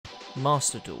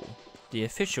Master Duel, the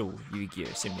official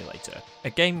Yu-Gi-Oh simulator, a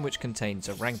game which contains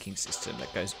a ranking system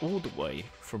that goes all the way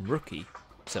from rookie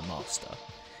to master.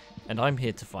 And I'm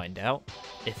here to find out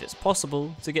if it's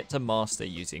possible to get to master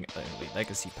using only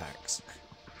legacy packs.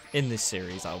 In this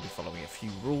series I'll be following a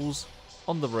few rules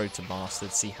on the road to master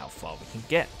to see how far we can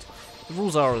get. The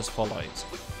rules are as follows: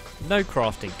 no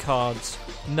crafting cards,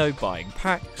 no buying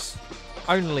packs,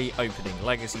 only opening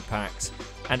legacy packs,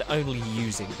 and only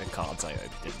using the cards I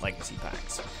opened in legacy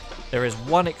packs. There is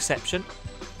one exception,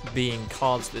 being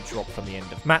cards that drop from the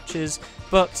end of matches,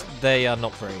 but they are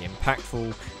not very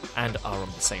impactful and are on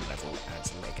the same level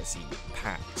as legacy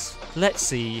packs. Let's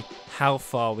see how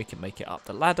far we can make it up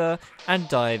the ladder and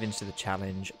dive into the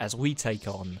challenge as we take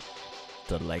on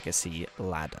the legacy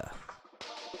ladder.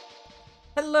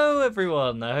 Hello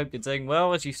everyone, I hope you're doing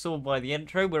well. As you saw by the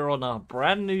intro, we're on our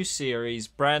brand new series,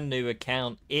 brand new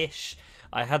account-ish.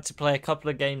 I had to play a couple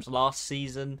of games last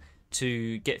season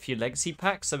to get a few legacy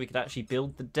packs so we could actually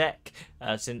build the deck,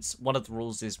 since one of the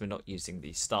rules is we're not using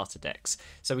these starter decks.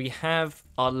 So we have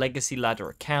our legacy ladder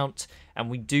account, and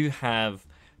we do have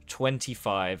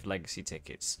 25 legacy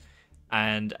tickets.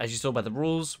 And as you saw by the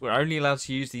rules, we're only allowed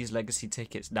to use these legacy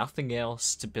tickets, nothing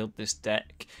else, to build this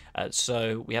deck.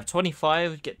 So we have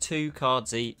 25, get 2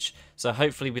 cards each. So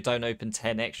hopefully we don't open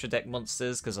 10 extra deck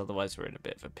monsters, because otherwise we're in a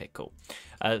bit of a pickle.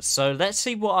 So let's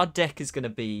see what our deck is going to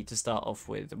be to start off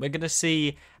with. We're going to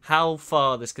see how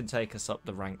far this can take us up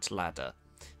the ranked ladder.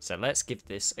 So let's give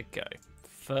this a go.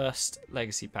 First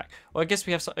legacy pack. Well, I guess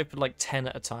we have to open like 10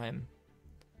 at a time.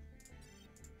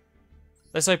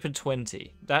 Let's open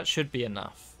 20. That should be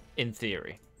enough, in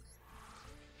theory.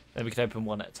 Then we can open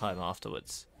one at a time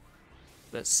afterwards.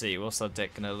 Let's see, what's our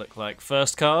deck going to look like?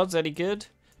 First cards, any good?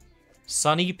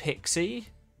 Sunny Pixie.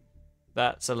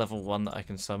 That's a level 1 that I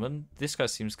can summon. This guy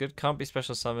seems good. Can't be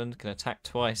special summoned. Can attack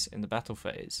twice in the battle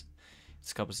phase.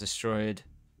 This card was destroyed.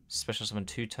 Special summon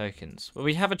 2 tokens. Well,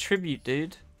 we have a tribute,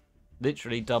 dude.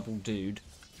 Literally double dude.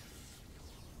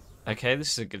 Okay,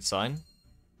 this is a good sign.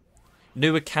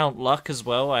 New account luck as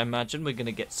well, I imagine. We're going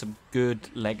to get some good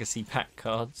legacy pack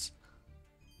cards.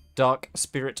 Dark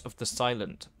Spirit of the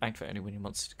Silent. Activate only when your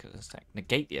monster attack.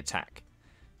 Negate the attack.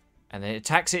 And then it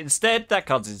attacks it instead. That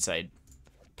card's insane.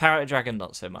 Parrot Dragon,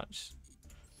 not so much.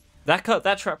 That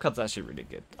trap card's actually really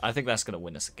good. I think that's going to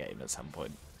win us a game at some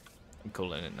point. I'm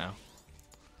calling it now.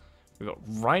 We've got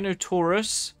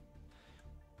Rhinotaurus.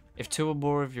 If 2 or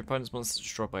more of your opponent's monsters are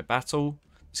destroyed by battle,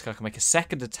 this guy can make a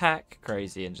second attack.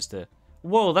 Crazy, and just a...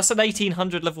 Whoa, that's an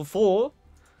 1800 level 4.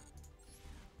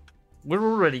 We're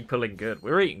already pulling good.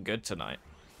 We're eating good tonight.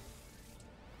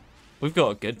 We've got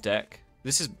a good deck.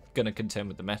 This is going to contend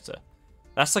with the meta.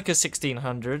 That's like a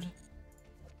 1600.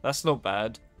 That's not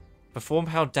bad. Perform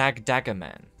how Dagger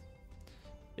Man.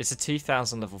 It's a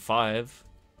 2000 level 5.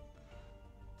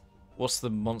 What's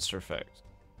the monster effect?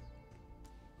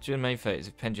 During main phase,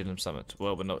 if Pendulum summoned.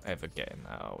 Well, we're not ever getting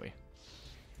that, are we?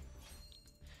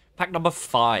 Pack number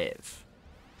 5.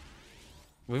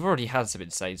 We've already had some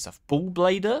insane stuff.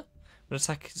 Ballblader. When an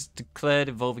attack is declared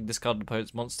involving this card and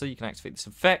opponent's monster, you can activate this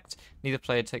effect. Neither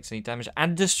player takes any damage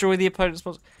and destroy the opponent's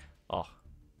monster. Oh.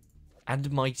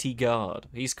 And Mighty Guard.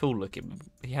 He's cool looking.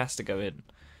 He has to go in.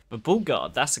 But Bull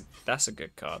Guard, that's a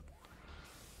good card.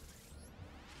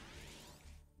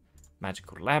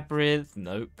 Magical Labyrinth.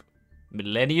 Nope.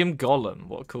 Millennium Golem.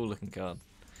 What a cool looking card.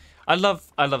 I love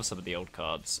some of the old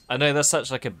cards. I know that's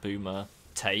such like a boomer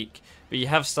take, but you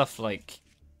have stuff like,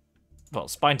 well,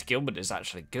 Spine to Gilbert is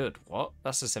actually good. What?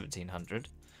 That's a 1700.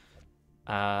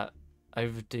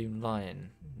 Overdoom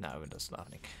Lion. No, it does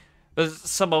nothing. But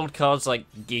some old cards like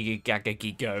Giga Gaga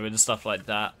Gigo and stuff like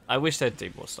that. I wish they'd do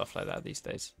more stuff like that these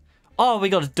days. Oh, we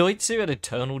got a Doitsu and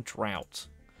Eternal Drought.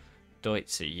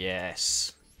 Doitsu,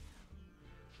 yes.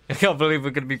 I can't believe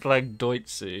we're going to be playing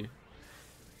Doitsu.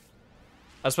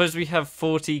 I suppose we have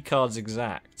 40 cards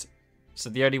exact, so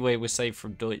the only way we're saved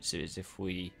from Doitsu is if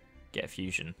we get a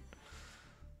fusion.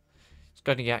 It's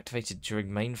going to get activated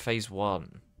during main phase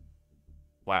 1.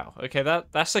 Wow. Okay,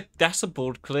 that's a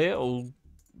board clear. All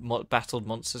battled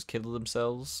monsters kill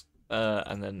themselves,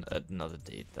 and then another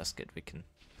deed. That's good.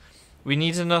 We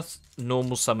need enough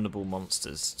normal summonable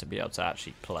monsters to be able to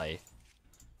actually play.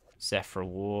 Zephyr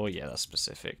War, yeah, that's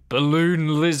specific.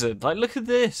 Balloon Lizard. Like, look at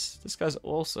this. This guy's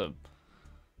awesome.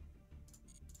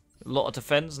 A lot of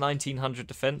defense, 1900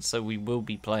 defense, so we will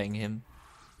be playing him.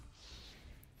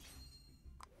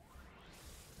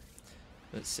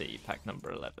 Let's see, pack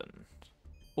number 11.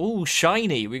 Ooh,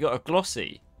 shiny! We got a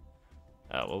glossy.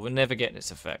 Oh, well, we're never getting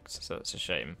its effect, so that's a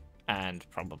shame. And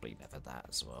probably never that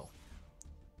as well.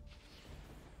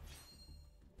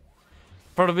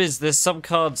 Problem is, there's some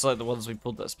cards like the ones we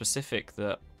pulled that are specific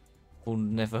that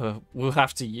we'll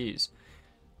have to use.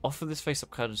 Offer this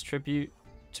face-up card as tribute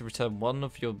to return one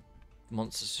of your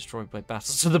monsters destroyed by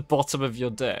battle to the bottom of your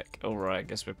deck. Alright, I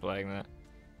guess we're playing that.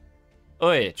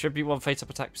 Oi, tribute one face-up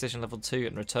attack position level 2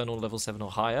 and return all level 7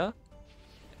 or higher.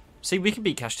 See, we can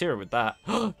beat Kashtira with that.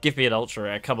 Give me an ultra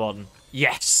rare, come on.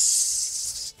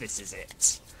 Yes! This is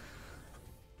it.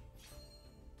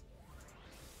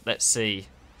 Let's see.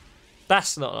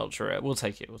 That's not an ultra rare. We'll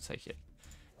take it, we'll take it.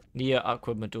 Nia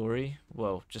Aqua Midori.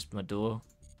 Well, just Midor.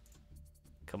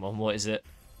 Come on, what is it?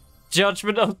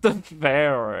 Judgment of the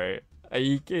Pharaoh. Are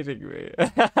you kidding me?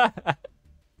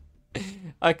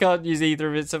 I can't use either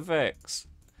of its effects.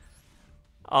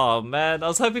 Oh man, I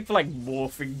was hoping for like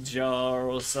Morphing Jar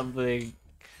or something.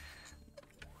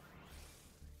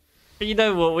 But you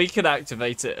know what, we could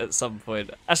activate it at some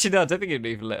point. Actually no, I don't think it would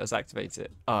even let us activate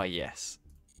it. Oh yes.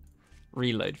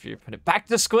 Reload for your opponent. Back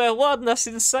to square one, that's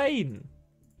insane.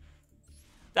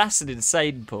 That's an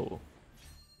insane pull.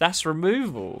 That's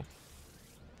removal.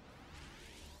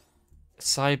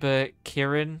 Cyber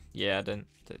Kirin? Yeah, I don't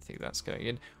think that's going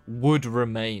in. Wood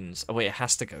remains. Oh wait, it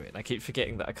has to go in. I keep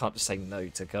forgetting that I can't just say no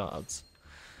to cards.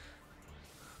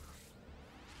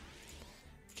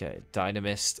 Okay,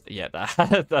 Dynamist. Yeah,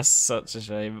 that's such a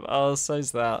shame. Oh,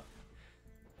 so's that.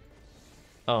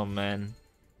 Oh man.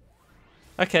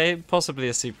 Okay, possibly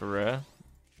a super rare.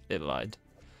 It lied.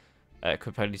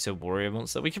 Equip only to a warrior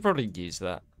monster. We could probably use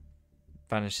that.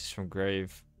 Vanishes from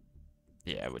grave.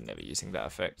 Yeah, we're never using that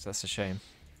effect. That's a shame.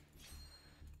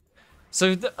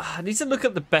 So I need to look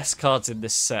at the best cards in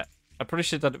this set. I probably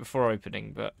should have done it before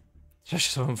opening, but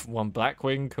just one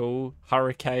Blackwing, cool.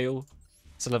 Hurricane.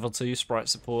 It's a level 2 sprite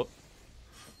support.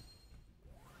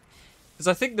 Because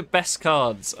I think the best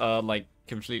cards are like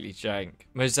completely jank.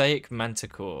 Mosaic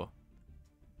Manticore.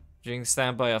 During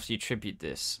standby after you tribute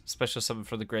this, special summon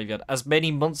from the graveyard as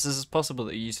many monsters as possible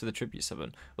that you use for the tribute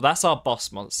summon. Well, that's our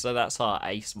boss monster. That's our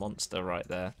ace monster right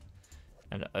there.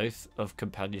 And Oath of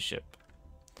Companionship.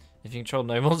 If you control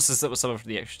no monsters that were summoned from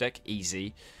the extra deck,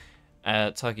 easy.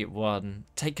 Target 1.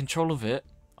 Take control of it.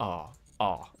 Oh,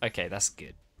 okay, that's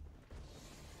good.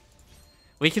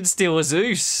 We can steal a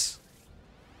Zeus.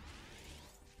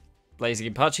 Blazing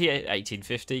Apache,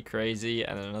 1850, crazy,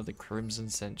 and another Crimson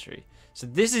Sentry. So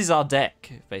this is our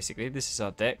deck, basically. This is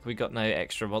our deck. We got no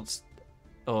extra monsters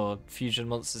or fusion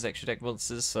monsters, extra deck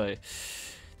monsters. So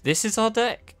this is our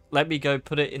deck. Let me go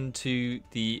put it into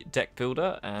the deck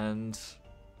builder and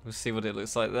we'll see what it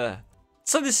looks like there.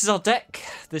 So this is our deck.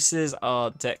 This is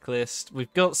our deck list.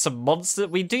 We've got some monsters.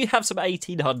 We do have some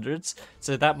 1800s,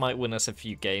 so that might win us a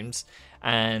few games.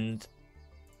 And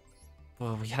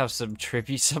well, we have some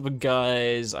tribute summon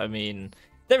guys. I mean,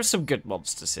 there are some good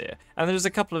monsters here. And there's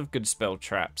a couple of good spell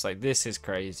traps. Like, this is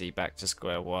crazy. Back to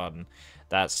square one.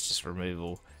 That's just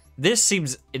removal. This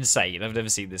seems insane. I've never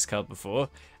seen this card before.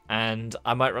 And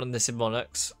I might run this in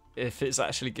Monarchs if it's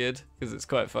actually good, because it's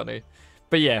quite funny.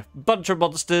 But yeah, bunch of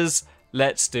monsters.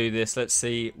 Let's do this. Let's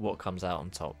see what comes out on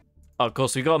top. Oh, of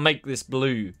course, we've got to make this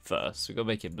blue first. We've got to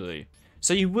make it blue.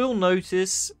 So you will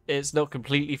notice it's not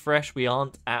completely fresh. We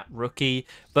aren't at rookie.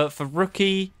 But for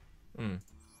rookie...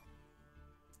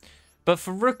 But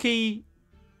for rookie,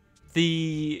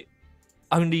 the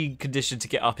only condition to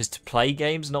get up is to play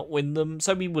games, not win them.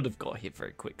 So we would have got here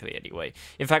very quickly anyway.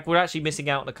 In fact, we're actually missing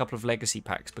out on a couple of legacy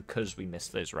packs because we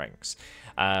missed those ranks.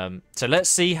 So let's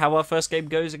see how our first game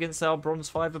goes against our Bronze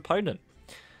 5 opponent.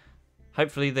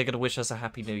 Hopefully they're going to wish us a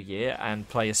happy new year and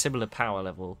play a similar power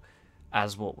level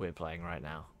as what we're playing right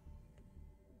now.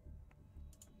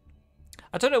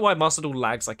 I don't know why Master Duel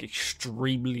lags like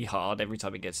extremely hard every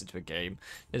time it gets into a game.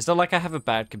 It's not like I have a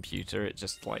bad computer, it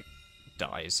just like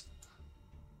dies.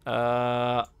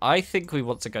 I think we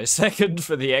want to go second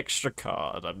for the extra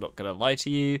card. I'm not going to lie to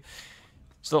you.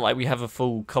 It's not like we have a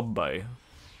full combo.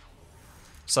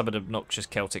 Summon Obnoxious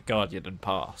Celtic Guardian and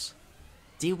pass.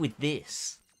 Deal with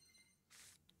this.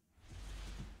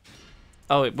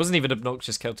 Oh, it wasn't even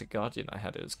Obnoxious Celtic Guardian I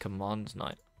had, it was Command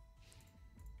Knight.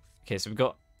 Okay, so we've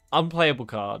got unplayable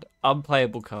card,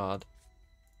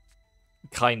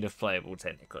 kind of playable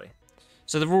technically.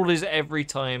 So the rule is every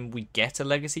time we get a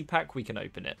legacy pack, we can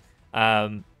open it.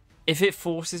 If it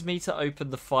forces me to open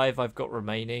the 5 I've got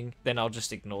remaining, then I'll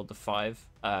just ignore the 5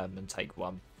 and take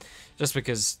 1. Just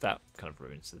because that kind of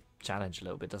ruins the challenge a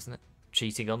little bit, doesn't it?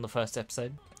 Cheating on the first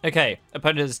episode. Okay,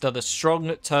 opponent has done a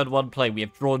strong turn 1 play. We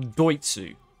have drawn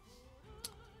Doitsu.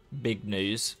 Big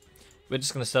news. We're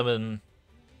just going to summon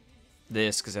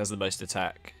this because it has the most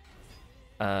attack.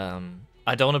 I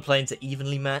don't want to play into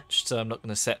evenly matched, so I'm not going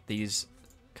to set these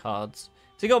cards.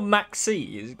 So you got Maxi.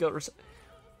 He's got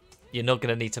You're not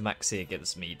going to need to maxi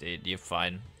against me, dude. You're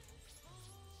fine.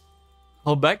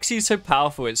 Oh, maxi is so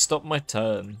powerful. It stopped my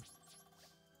turn.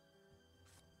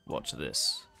 Watch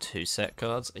this. 2 set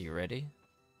cards. Are you ready?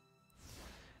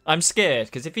 I'm scared,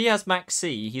 because if he has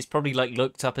maxi, he's probably, like,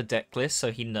 looked up a deck list,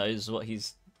 so he knows what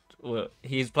he's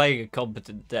playing a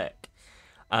competent deck.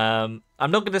 I'm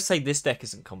not going to say this deck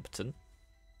isn't competent.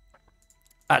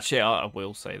 Actually, I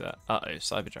will say that. Uh-oh,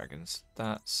 Cyber Dragons.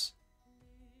 That's...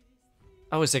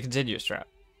 Oh, it's a continuous trap.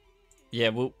 Yeah,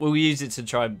 we'll use it to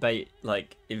try and bait,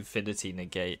 like, Infinity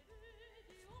Negate.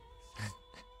 For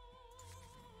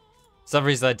some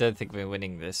reason, I don't think we're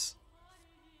winning this.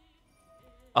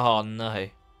 Oh, no.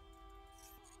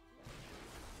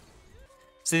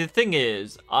 See, the thing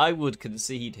is, I would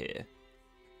concede here,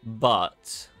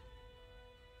 but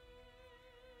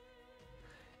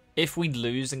if we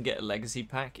lose and get a legacy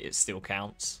pack, it still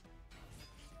counts.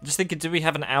 I'm just thinking, do we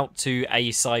have an out to a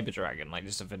Cyber Dragon, like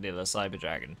just a vanilla Cyber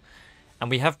Dragon? And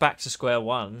we have back to square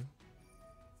one.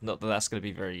 Not that that's going to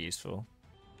be very useful.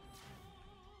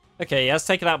 Okay, he has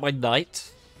taken out my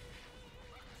Knight.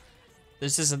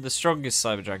 This isn't the strongest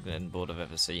Cyber Dragon in board I've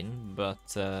ever seen, but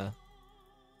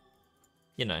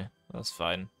you know, that's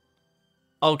fine.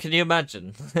 Oh, can you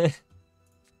imagine?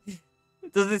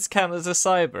 Does this count as a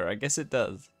cyber? I guess it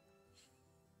does.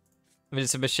 I mean,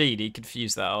 it's a machine. He could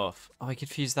fuse that off. Oh, he could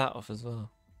fuse that off as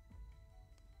well.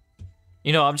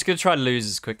 You know, I'm just going to try to lose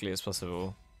as quickly as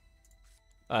possible.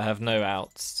 I have no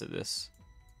outs to this.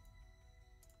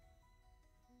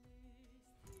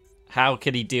 How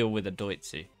can he deal with a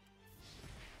Doitsu?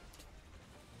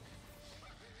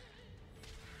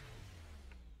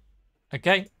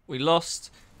 Okay, we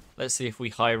lost. Let's see if we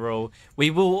high roll. We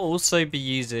will also be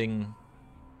using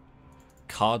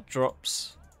card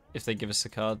drops if they give us a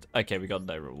card. Okay, we got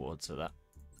no rewards for that.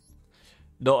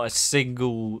 Not a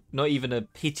single, not even a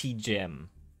pity gem.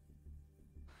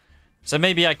 So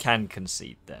maybe I can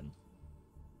concede then.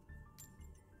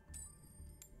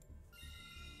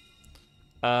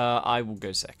 I will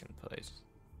go second, please.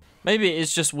 Maybe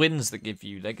it's just wins that give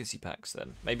you legacy packs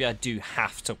then. Maybe I do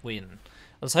have to win.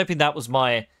 I was hoping that was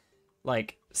my,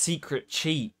 like, secret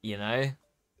cheat, you know?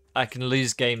 I can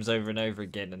lose games over and over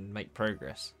again and make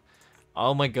progress.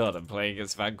 Oh my god, I'm playing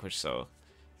against Vanquish Soul.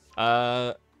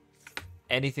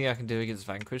 Anything I can do against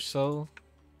Vanquish Soul?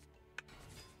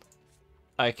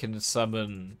 I can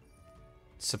summon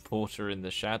Supporter in the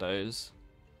Shadows.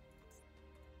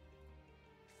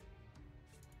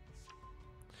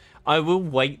 I will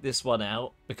wait this one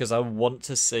out because I want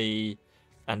to see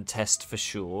and test for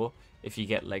sure if you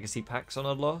get legacy packs on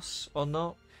a loss or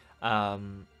not.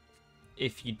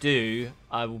 If you do,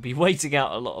 I will be waiting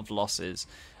out a lot of losses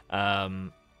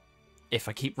if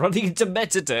I keep running into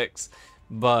meta decks,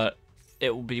 but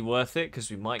it will be worth it because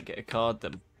we might get a card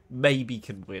that maybe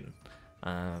can win.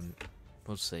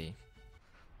 We'll see.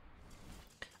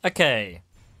 Okay,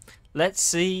 let's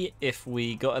see if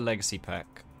we got a legacy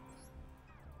pack.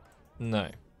 No.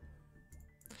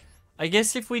 I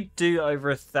guess if we do over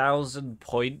 1,000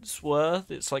 points worth,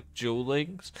 it's like duel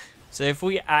links. So if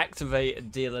we activate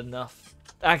and deal enough,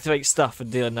 activate stuff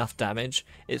and deal enough damage,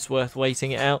 it's worth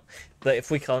waiting it out. But if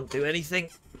we can't do anything,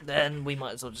 then we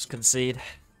might as well just concede.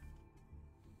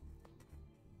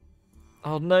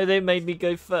 Oh no, they made me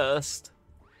go first.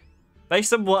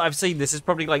 Based on what I've seen, this is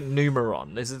probably like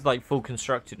Numeron. This is like full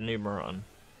constructed Numeron.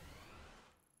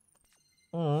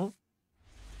 Oh.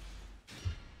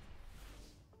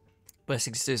 Best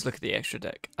thing to do is look at the extra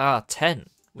deck. Ah, 10.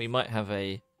 We might have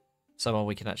someone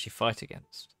we can actually fight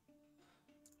against.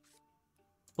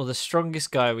 Well, the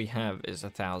strongest guy we have is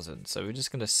 1,000, so we're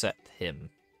just going to set him.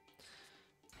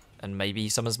 And maybe he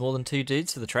summons more than 2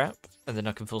 dudes for the trap, and then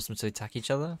I can force them to attack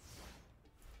each other.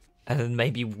 And then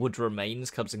maybe Wood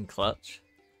Remains comes in clutch.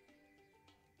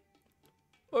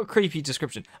 What a creepy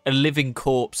description. A living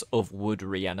corpse of wood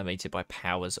reanimated by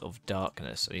powers of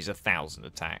darkness. And he's 1,000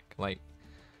 attack. Like,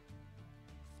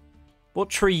 what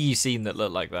tree you seen that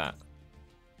looked like that?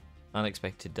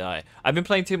 Unexpected die. I've been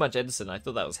playing too much Edison. I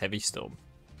thought that was Heavy Storm.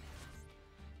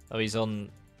 Oh, he's on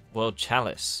World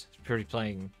Chalice. He's purely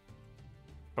playing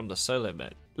from the solo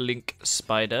mode. Link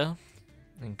Spider.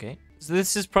 Okay. So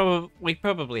this is probably... We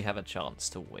probably have a chance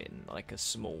to win. Like a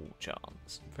small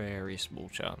chance. Very small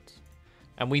chance.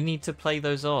 And we need to play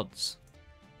those odds.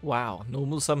 Wow.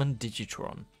 Normal summon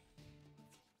Digitron.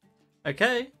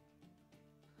 Okay.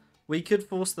 We could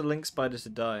force the Link Spider to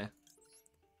die.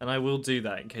 And I will do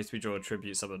that in case we draw a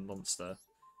Tribute Summon monster.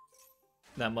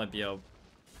 That might be our...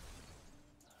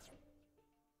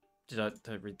 Did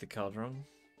I read the card wrong?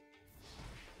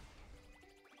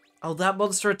 Oh, that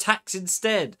monster attacks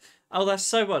instead. Oh, that's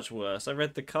so much worse. I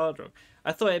read the card wrong.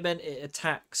 I thought it meant it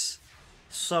attacks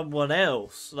someone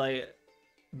else, like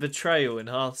Betrayal in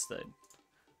Hearthstone.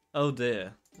 Oh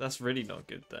dear, that's really not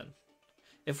good then.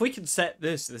 If we can set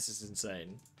this, this is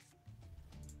insane.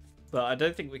 But I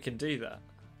don't think we can do that.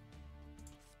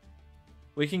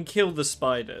 We can kill the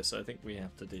spider, so I think we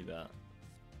have to do that.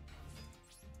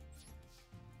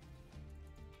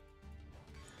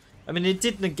 I mean, it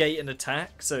did negate an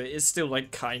attack, so it is still,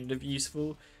 like, kind of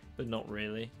useful, but not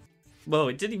really. Well,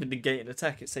 it didn't even negate an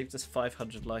attack, it saved us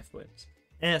 500 life points.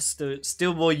 Yeah,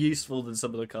 still more useful than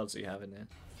some of the cards we have in here.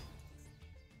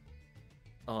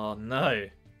 Oh, no.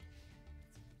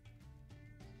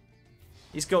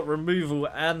 He's got removal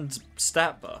and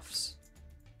stat buffs.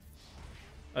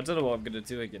 I don't know what I'm going to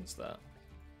do against that.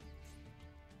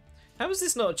 How is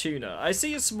this not a tuner? I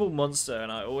see a small monster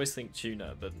and I always think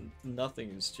tuner, but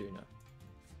nothing is tuner.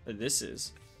 But this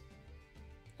is.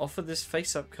 Offer this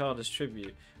face-up card as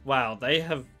tribute. Wow,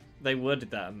 they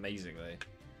worded that amazingly.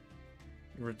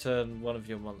 Return one of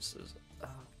your monsters. Oh.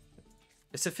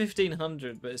 It's a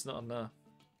 1500, but it's not enough.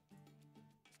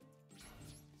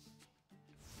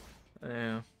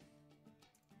 Yeah.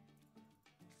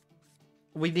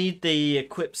 We need the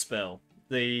equip spell,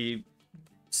 the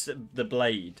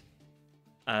blade,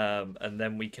 and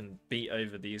then we can beat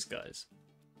over these guys.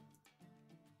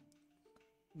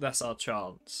 That's our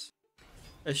chance.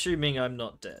 Assuming I'm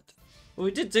not dead. Well,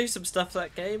 we did do some stuff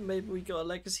that game. Maybe we got a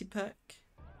legacy pack.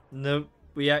 Nope,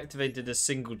 we activated a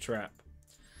single trap.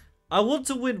 I want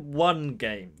to win one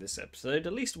game this episode,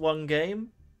 at least one game.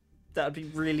 That'd be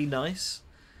really nice.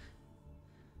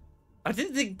 I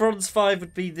didn't think Bronze 5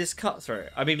 would be this cutthroat.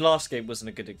 I mean, last game wasn't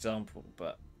a good example,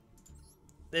 but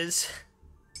it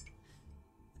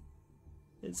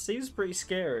seems pretty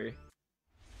scary.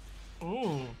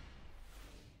 Ooh.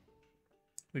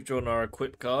 We've drawn our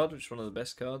equip card, which is one of the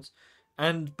best cards,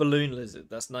 and Balloon Lizard.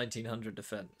 That's 1900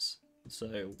 defense,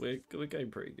 so we're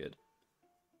going pretty good.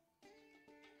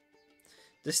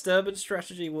 Disturbance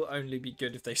strategy will only be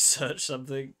good if they search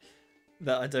something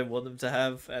that I don't want them to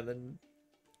have, and then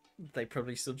they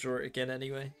probably still draw it again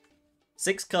anyway.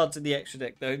 6 cards in the extra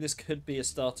deck though. This could be a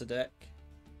starter deck.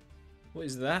 What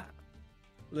is that?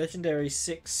 Legendary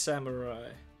 6 Samurai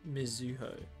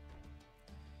Mizuho.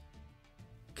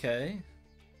 Okay.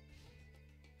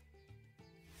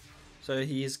 So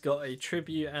he's got a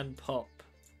tribute and pop.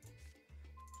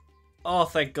 Oh,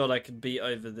 thank God I can beat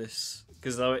over this.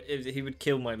 Because he would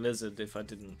kill my lizard if I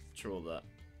didn't draw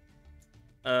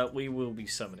that. We will be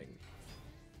summoning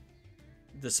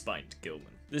the Spined Gilman.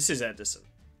 This is Edison.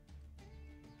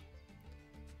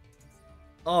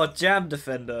 Oh, Jam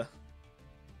Defender.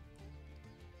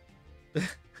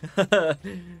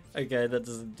 Okay, that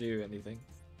doesn't do anything.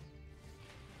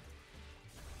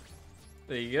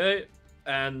 There you go.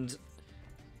 And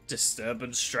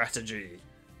Disturbance Strategy.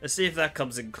 Let's see if that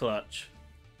comes in clutch.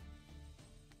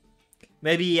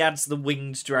 Maybe he adds the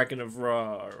Winged Dragon of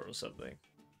Ra or something.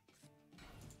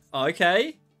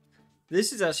 Okay.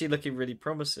 This is actually looking really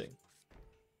promising.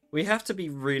 We have to be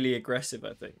really aggressive,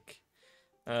 I think.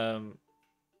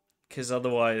 Because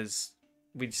otherwise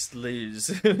we just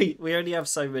lose. we only have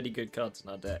so many good cards in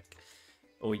our deck.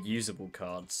 Or usable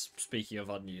cards. Speaking of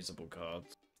unusable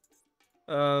cards.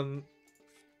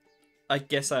 I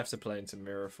guess I have to play into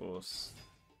Mirror Force.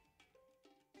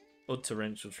 Or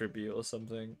Torrential Tribute or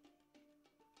something.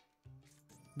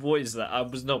 What is that? I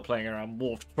was not playing around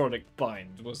Morphtronic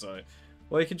Bind, was I?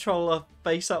 Well, you control a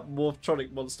face-up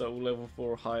Morphtronic monster, all level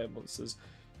 4 or higher monsters.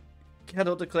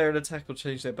 Cannot declare an attack or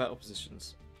change their battle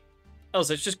positions. Oh,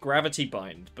 so it's just Gravity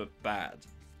Bind, but bad.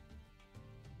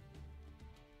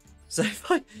 So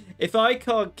if I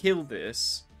can't kill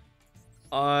this,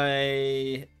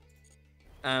 I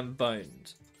am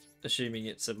boned. Assuming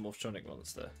it's a Morphtronic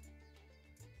monster.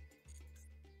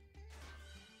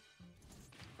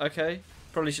 Okay.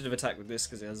 Probably should have attacked with this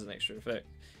because it has an extra effect.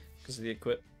 Because of the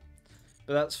equip.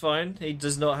 But that's fine. He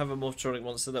does not have a Morphtronic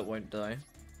monster that won't die.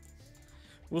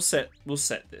 We'll set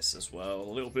this as well.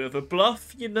 A little bit of a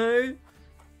bluff, you know.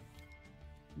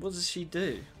 What does she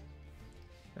do?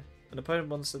 An opponent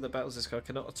monster that battles this card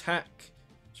cannot attack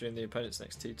during the opponent's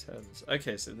next 2 turns.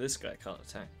 Okay, so this guy can't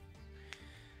attack.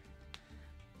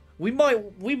 We might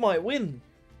win.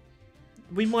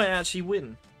 We might actually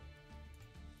win.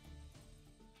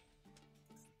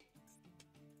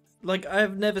 Like, I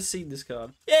have never seen this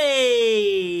card.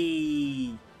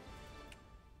 Yay!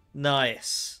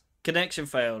 Nice. Connection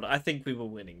failed. I think we were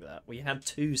winning that. We had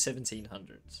 2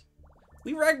 1700s.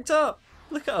 We ranked up.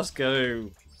 Look at us go.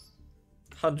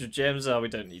 100 gems. Oh, we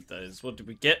don't need those. What did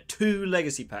we get? 2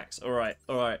 legacy packs. Alright,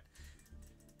 alright.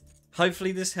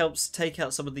 Hopefully this helps take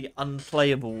out some of the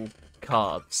unplayable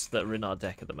cards that are in our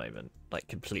deck at the moment. Like,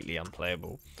 completely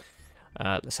unplayable.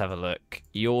 Let's have a look.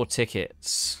 Your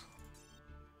tickets.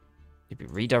 You'll be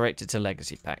redirected to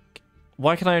Legacy Pack.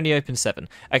 Why can I only open 7?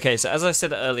 Okay, so as I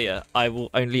said earlier, I will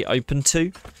only open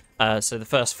 2. So the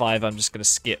first 5 I'm just going to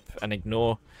skip and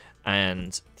ignore.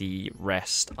 And the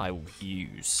rest I will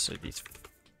use. So these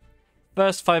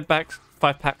first 5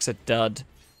 packs are dud.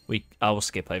 I will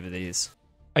skip over these.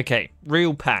 Okay,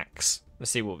 real packs.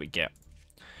 Let's see what we get.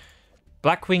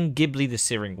 Blackwing Ghibli the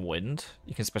Searing Wind.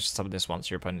 You can special summon this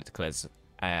once your opponent declares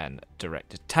an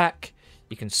direct attack.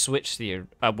 You can switch the...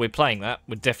 we're playing that.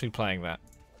 We're definitely playing that.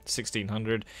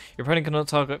 1600. Your opponent cannot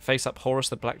target face-up Horus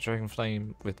the Black Dragon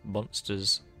Flame with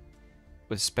monsters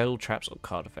with spell traps or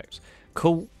card effects.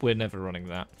 Cool. We're never running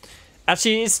that.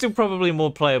 Actually, it's still probably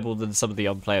more playable than some of the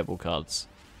unplayable cards.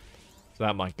 So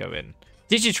that might go in.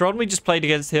 Digitron, we just played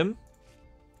against him.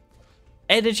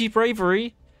 Energy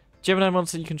Bravery. Gemini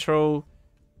monster you control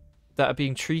that are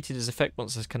being treated as effect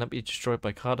monsters cannot be destroyed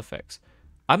by card effects.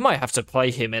 I might have to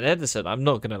play him in Edison, I'm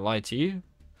not going to lie to you.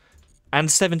 And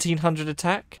 1700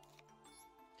 attack.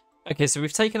 Okay, so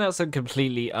we've taken out some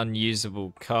completely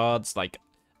unusable cards, like,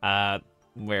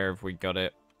 where have we got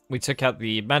it? We took out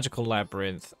the Magical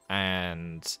Labyrinth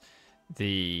and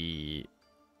the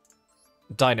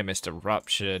Dynamist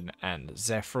Eruption and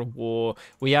Zephyr War.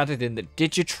 We added in the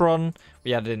Digitron.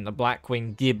 We added in the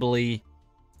Blackwing Ghibli.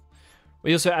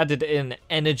 We also added in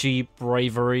Energy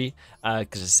Bravery,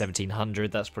 because it's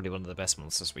 1700. That's probably one of the best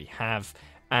monsters we have.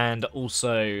 And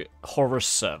also Horus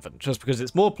Servant, just because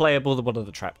it's more playable than one of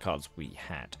the trap cards we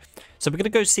had. So we're going to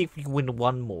go see if we can win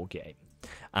one more game.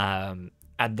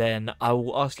 And then I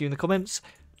will ask you in the comments,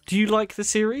 do you like the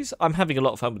series? I'm having a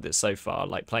lot of fun with it so far.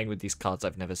 Like, playing with these cards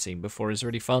I've never seen before is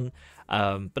really fun.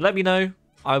 But let me know.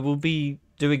 I will be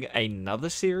doing another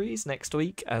series next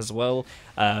week as well.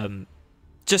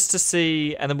 Just to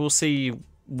see, and then we'll see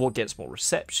what gets more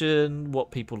reception,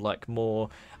 what people like more.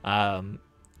 And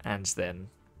then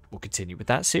we'll continue with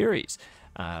that series.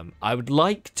 I would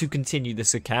like to continue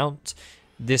this account.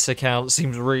 This account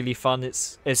seems really fun.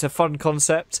 It's a fun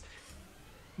concept.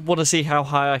 Want to see how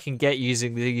high I can get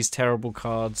using these terrible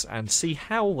cards and see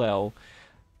how well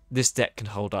this deck can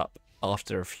hold up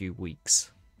after a few weeks.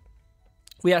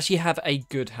 We actually have a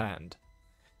good hand.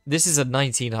 This is a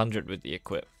 1900 with the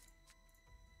equip.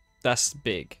 That's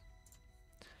big.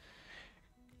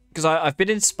 Because I've been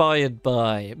inspired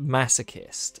by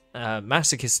Masochist.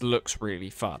 Masochist looks really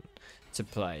fun to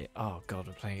play. Oh god,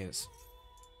 I'm playing it.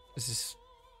 Is this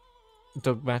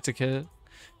Dogmatica?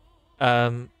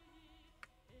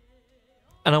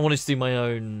 And I wanted to do my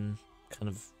own kind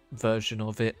of version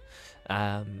of it.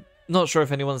 Not sure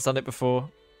if anyone's done it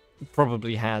before.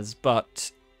 Probably has,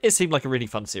 but it seemed like a really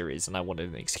fun series, and I wanted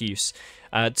an excuse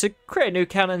to create a new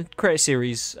account and create a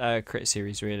series.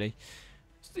 Really.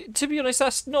 To be honest,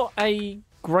 that's not a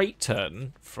great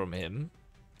turn from him.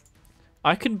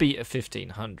 I can beat a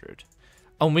 1500.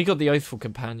 Oh, and we got the Oathful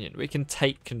Companion. We can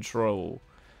take control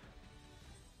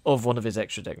of one of his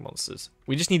extra deck monsters.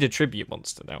 We just need a tribute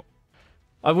monster now.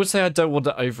 I would say I don't want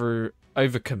to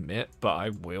overcommit, but I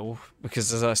will,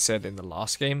 because as I said in the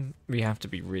last game, we have to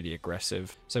be really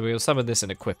aggressive. So we'll summon this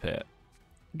and equip it.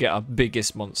 Get our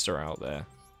biggest monster out there.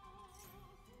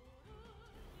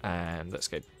 And let's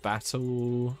go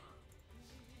battle.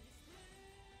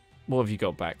 What have you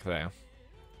got back there?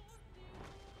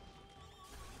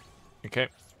 Okay.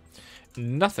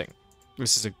 Nothing.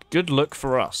 This is a good look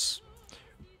for us.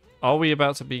 Are we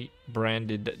about to be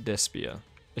branded Despia?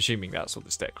 Assuming that's what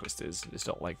this deck list is. It's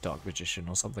not like Dark Magician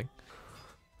or something.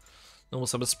 Normal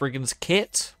summon Spriggan's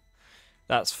Kit.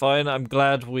 That's fine. I'm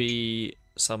glad we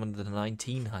summoned the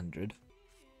 1900.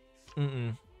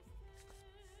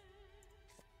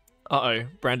 Uh-oh.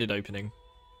 Branded opening.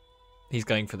 He's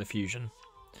going for the fusion.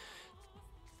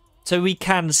 So we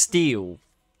can steal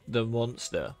the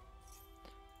monster.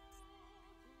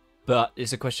 But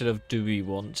it's a question of, do we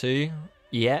want to?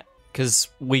 Yeah. Because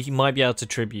we might be able to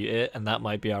tribute it, and that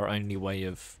might be our only way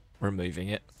of removing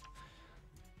it.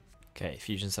 Okay,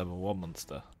 fusion summon one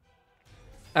monster.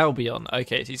 Albion.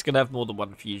 Okay, so he's going to have more than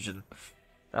one fusion.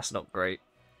 That's not great.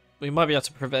 We might be able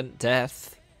to prevent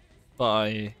death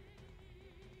by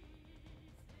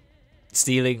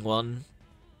stealing one.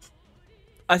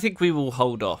 I think we will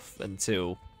hold off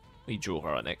until we draw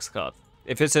our next card.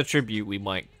 If it's a tribute, we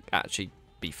might actually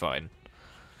be fine.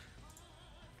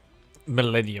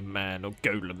 Millennium Man or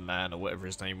Golem Man or whatever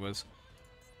his name was.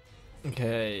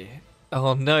 Okay.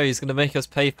 Oh no, he's going to make us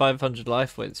pay 500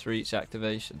 life points for each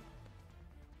activation.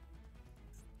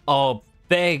 Oh,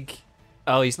 beg.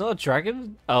 Oh, he's not a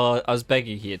dragon? Oh, I was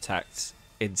begging he attacked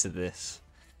into this.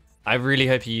 I really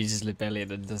hope he uses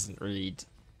Libellion and doesn't read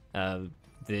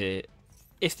the...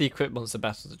 If the equipped monster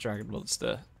battles a dragon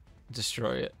monster,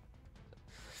 destroy it.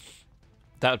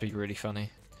 That would be really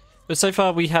funny. But so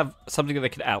far we have something that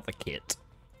can out the kit.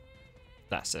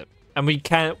 That's it. And we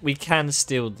can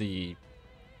steal the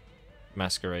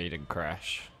Masquerade and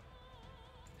Crash.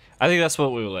 I think that's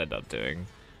what we will end up doing.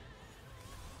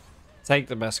 Take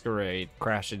the Masquerade,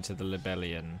 crash into the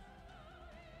Libellion,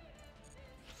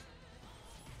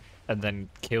 and then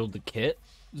kill the kit.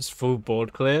 Just full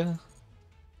board clear.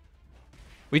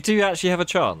 We do actually have a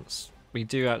chance. We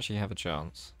do actually have a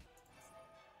chance.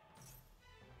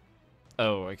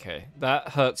 Oh, okay. That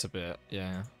hurts a bit,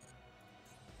 yeah.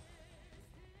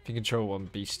 If you control one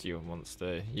bestial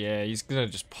monster, yeah, he's gonna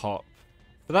just pop.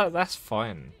 But that's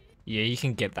fine. Yeah, you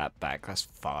can get that back, that's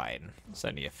fine. It's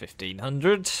only a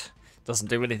 1500. Doesn't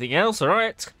do anything else,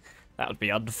 alright? That would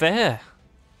be unfair.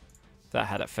 That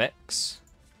had effects.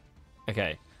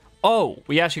 Okay. Oh,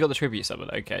 we actually got the tribute summon,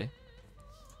 okay.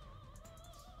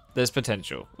 There's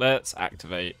potential. Let's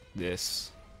activate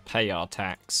this. Pay our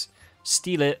tax.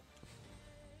 Steal it.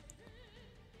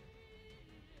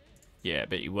 Yeah,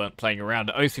 but you weren't playing around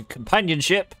at Oath of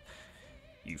Companionship.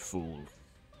 You fool.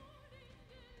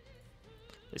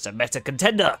 It's a meta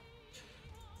contender.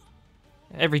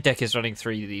 Every deck is running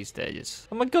 3 these days.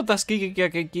 Oh my god, that's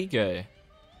Yugioh.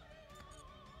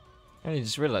 I only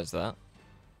just realised that.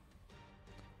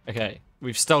 Okay,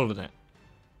 we've stolen it.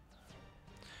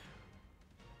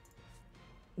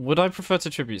 Would I prefer to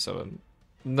tribute summon?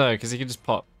 No, because he can just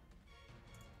pop.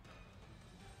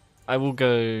 I will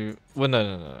go... Well,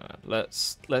 no.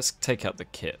 Let's take out the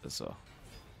kit as well.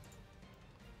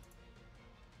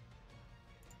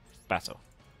 Battle.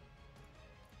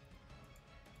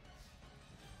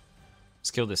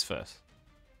 Let's kill this first.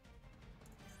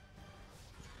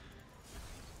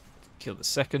 Kill the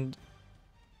second.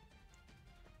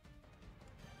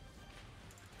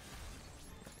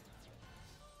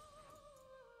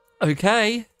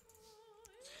 Okay.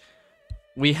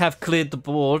 We have cleared the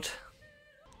board.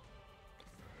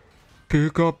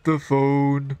 Pick up the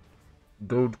phone.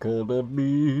 Don't call on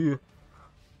me.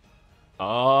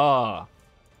 Ah.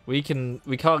 We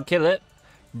can't kill it,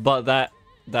 but that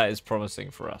is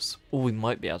promising for us. Or we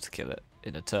might be able to kill it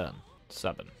in a turn.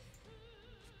 7.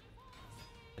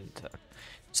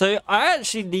 So I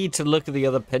actually need to look at the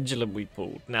other pendulum we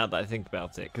pulled now that I think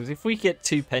about it. Because if we get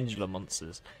 2 pendulum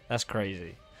monsters, that's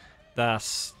crazy.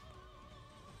 That's...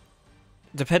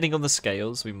 Depending on the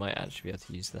scales, we might actually be able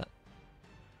to use that.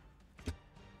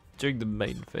 During the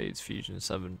main phase, Fusion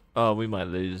 7. Oh, we might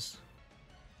lose.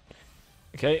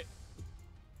 Okay.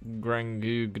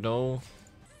 Grangu Gnoll.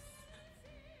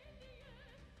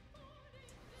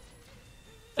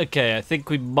 Okay, I think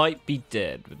we might be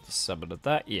dead with the summon of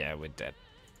that. Yeah, we're dead.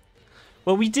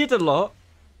 Well, we did a lot.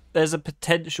 There's a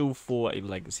potential for a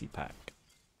legacy pack.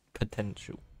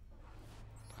 Potential.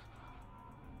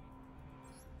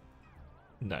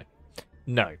 No.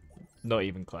 No. Not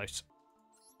even close.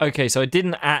 Okay, so I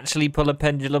didn't actually pull a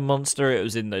pendulum monster. It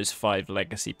was in those 5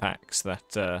 legacy packs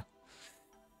that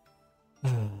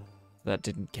that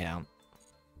didn't count.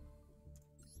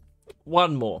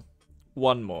 One more.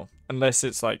 Unless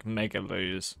it's like mega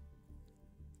lose.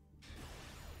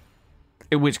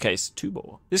 In which case, 2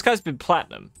 more. This guy's been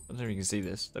platinum. I don't know if you can see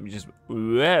this. Let me just...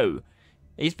 Whoa!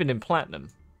 He's been in platinum.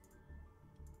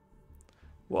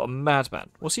 What a madman.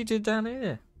 What's he doing down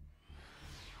here?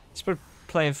 He's been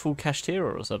playing full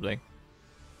Kashtira or something.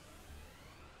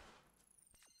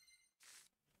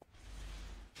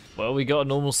 Well, we got a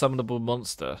normal summonable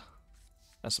monster.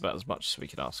 That's about as much as we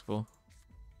can ask for.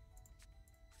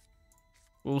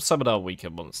 We'll summon our weaker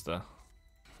monster.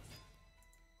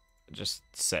 Just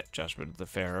set Judgment of the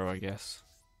Pharaoh, I guess.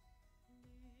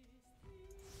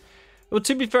 Well,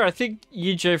 to be fair, I think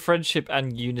Yugioh Friendship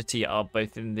and Unity are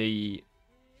both in the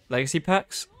Legacy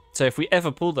packs. So if we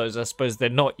ever pull those, I suppose they're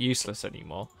not useless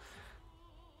anymore.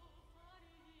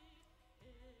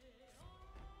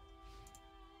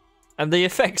 And the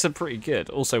effects are pretty good.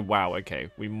 Also, wow, okay,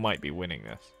 we might be winning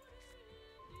this.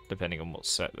 Depending on what's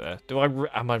set there.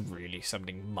 Am I really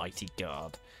summoning Mighty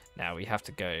Guard? Now we have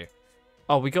to go...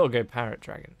 Oh, we gotta go Parrot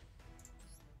Dragon.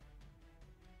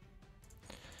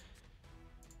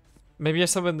 Maybe I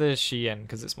summon the Shien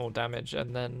because it's more damage,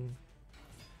 and then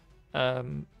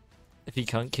if he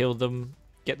can't kill them,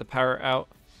 get the parrot out.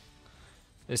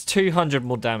 There's 200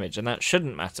 more damage, and that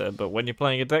shouldn't matter, but when you're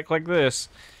playing a deck like this,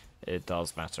 it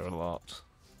does matter a lot.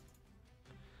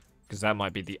 Because that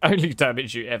might be the only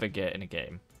damage you ever get in a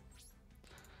game.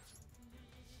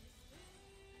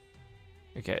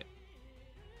 Okay.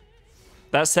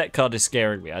 That set card is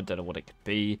scaring me. I don't know what it could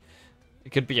be.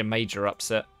 It could be a major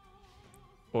upset.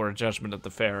 Or a Judgment of the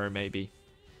Pharaoh, maybe.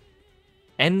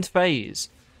 End phase.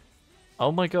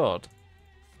 Oh my god.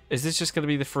 Is this just going to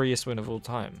be the freest win of all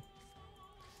time?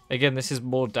 Again, this is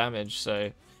more damage,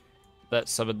 so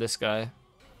let's summon this guy.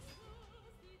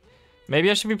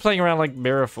 Maybe I should be playing around like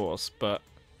Mirror Force, but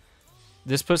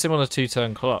this puts him on a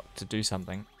 2-turn clock to do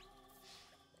something.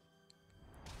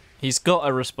 He's got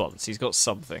a response. He's got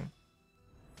something.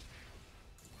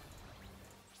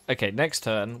 Okay, next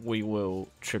turn we will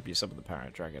tribute some of the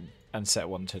Parent Dragon and set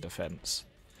one to defense.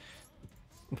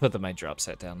 Put the major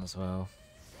upset down as well.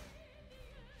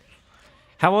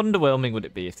 How underwhelming would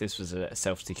it be if this was a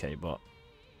self-TK bot?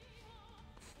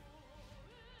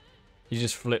 He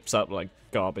just flips up like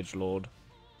Garbage Lord.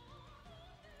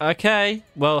 Okay,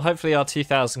 well, hopefully our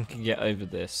 2000 can get over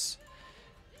this.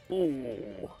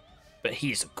 Ooh, but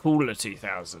he's a cooler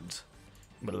 2000.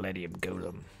 Millennium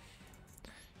Golem.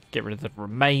 Get rid of the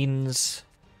remains.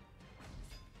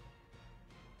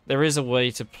 There is a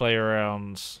way to play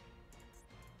around.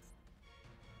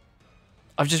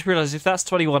 I've just realised if that's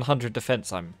 2100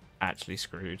 defense, I'm actually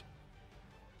screwed.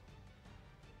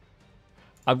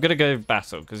 I'm going to go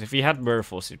battle, because if he had Mirror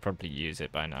Force, he'd probably use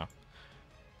it by now.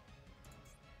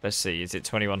 Let's see, is it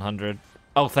 2100?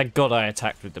 Oh, thank God I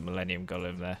attacked with the Millennium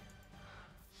Golem there.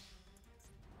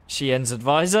 Shien's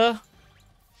Advisor?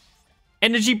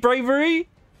 Energy Bravery?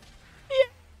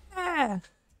 Yeah!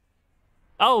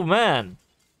 Oh, man.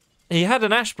 He had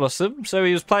an Ash Blossom, so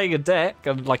he was playing a deck,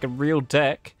 like a real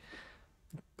deck.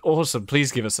 Awesome,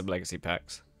 please give us some legacy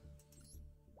packs.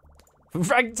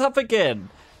 Ranked up again!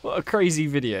 What a crazy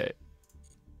video.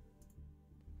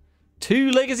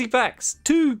 2 legacy packs!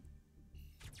 2!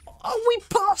 Oh, we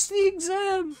passed the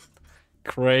exam!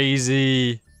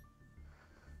 Crazy.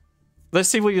 Let's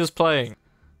see what he was playing.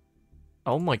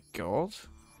 Oh my god.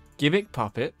 Gimmick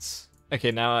puppets.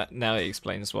 Okay, now it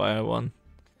explains why I won.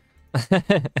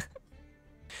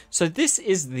 So this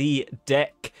is the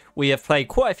deck. We have played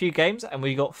quite a few games and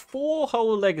we got 4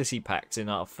 whole legacy packs in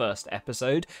our first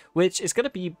episode, which is going to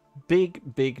be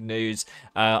big news.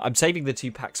 I'm saving the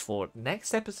 2 packs for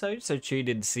next episode, so tune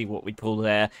in to see what we pull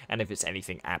there and if it's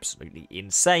anything absolutely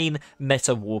insane,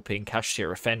 meta warping,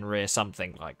 Kashira Fenrir,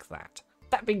 something like that.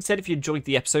 That being said, if you enjoyed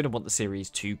the episode and want the series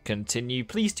to continue,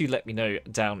 please do let me know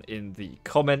down in the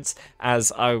comments,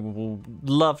 as I will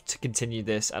love to continue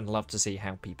this and love to see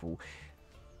how people,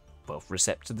 well,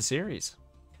 recept to the series.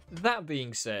 That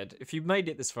being said, if you've made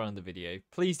it this far in the video,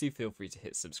 please do feel free to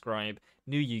hit subscribe.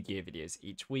 New Yu-Gi-Oh videos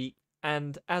each week,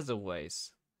 and as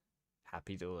always,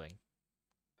 happy dueling.